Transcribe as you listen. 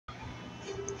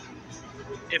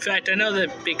In fact, I know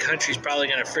that big country's probably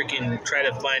gonna freaking try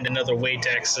to find another way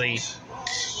to actually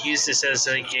use this as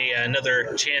like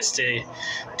another chance to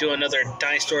do another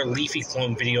Dinosaur Leafy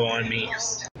clone video on me.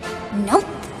 Nope.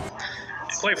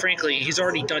 Quite frankly, he's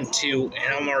already done 2,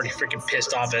 and I'm already freaking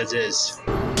pissed off as is.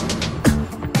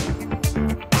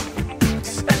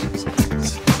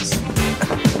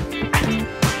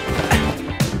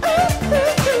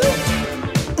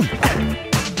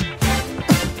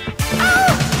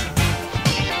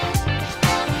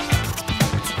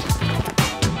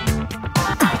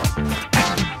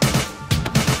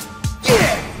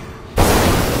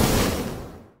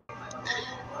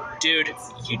 Dude,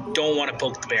 you don't want to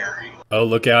poke the bear. Oh,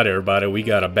 look out, everybody. We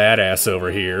got a badass over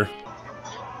here.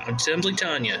 I'm simply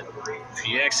telling you, if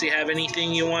you actually have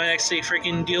anything you want to actually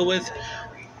freaking deal with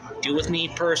me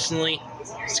personally.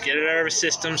 Let's get it out of our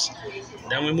systems,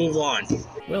 then we move on.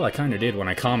 Well, I kinda did when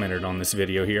I commented on this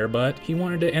video here, but he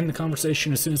wanted to end the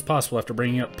conversation as soon as possible after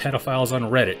bringing up pedophiles on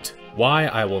Reddit. Why,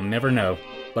 I will never know.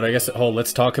 But I guess that whole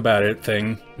let's talk about it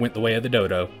thing went the way of the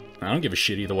dodo. I don't give a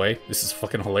shit either way. This is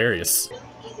fucking hilarious.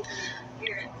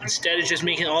 Instead of just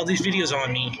making all these videos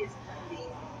on me,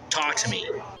 talk to me.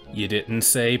 You didn't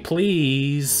say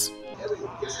please.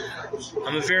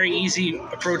 I'm a very easy,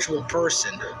 approachable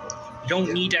person. You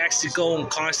don't need to actually go and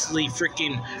constantly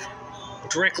freaking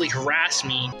directly harass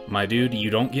me. My dude, you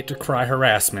don't get to cry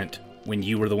harassment when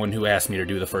you were the one who asked me to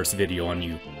do the first video on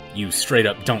you. You straight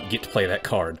up don't get to play that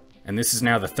card. And this is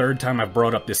now the 3rd time I've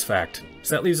brought up this fact.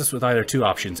 So that leaves us with either 2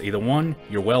 options. Either 1,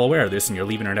 you're well aware of this and you're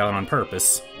leaving it out on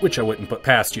purpose, which I wouldn't put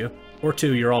past you. Or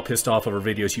 2, you're all pissed off over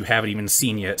videos you haven't even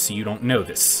seen yet, so you don't know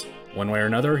this. One way or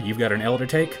another, you've got an L to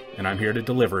take, and I'm here to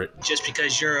deliver it. Just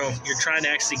because you're trying to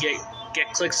actually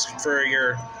get clicks for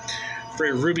your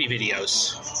Ruby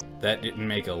videos. That didn't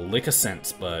make a lick of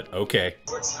sense, but okay.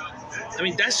 I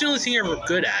mean, that's the only thing you're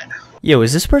good at. Yo,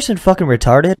 is this person fucking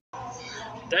retarded?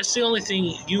 That's the only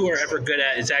thing you are ever good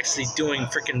at is actually doing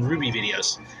freaking Ruby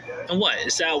videos. And what,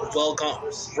 is that well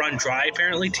run dry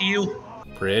apparently to you?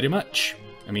 Pretty much.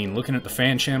 I mean, looking at the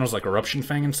fan channels like Eruption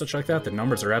Fang and such like that, the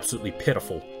numbers are absolutely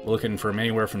pitiful. We're looking from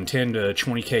anywhere from 10 to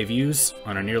 20k views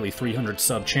on a nearly 300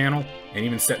 sub channel. And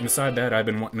even setting aside that, I've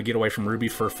been wanting to get away from Ruby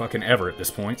for fucking ever at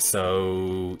this point,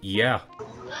 so yeah.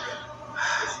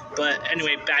 But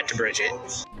anyway, back to Bridget.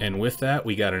 And with that,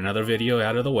 we got another video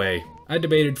out of the way. I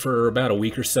debated for about a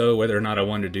week or so whether or not I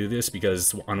wanted to do this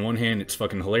because on one hand it's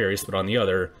fucking hilarious, but on the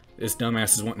other, this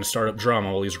dumbass is wanting to start up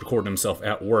drama while he's recording himself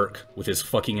at work with his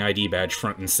fucking ID badge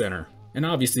front and center. And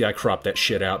obviously I cropped that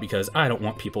shit out because I don't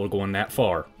want people going that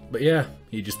far. But yeah,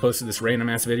 he just posted this random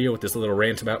ass video with this little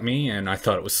rant about me and I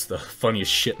thought it was the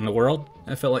funniest shit in the world.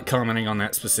 I felt like commenting on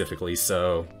that specifically,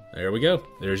 so there we go.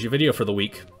 There's your video for the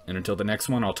week. And until the next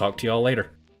one, I'll talk to y'all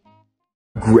later.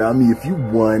 Grab me if you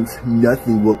want,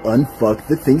 nothing will unfuck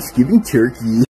the Thanksgiving turkey.